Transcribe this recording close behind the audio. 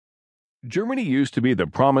Germany used to be the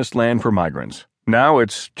promised land for migrants. Now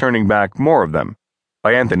it's turning back more of them.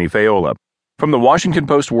 By Anthony Faiola. From the Washington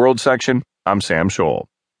Post World section, I'm Sam Scholl.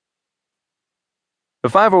 The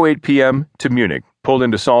 5:08 p.m. to Munich pulled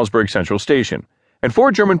into Salzburg Central Station, and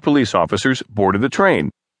 4 German police officers boarded the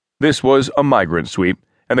train. This was a migrant sweep,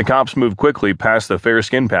 and the cops moved quickly past the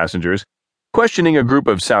fair-skinned passengers, questioning a group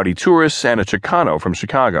of Saudi tourists and a Chicano from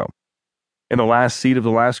Chicago. In the last seat of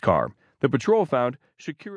the last car, the patrol found Shakira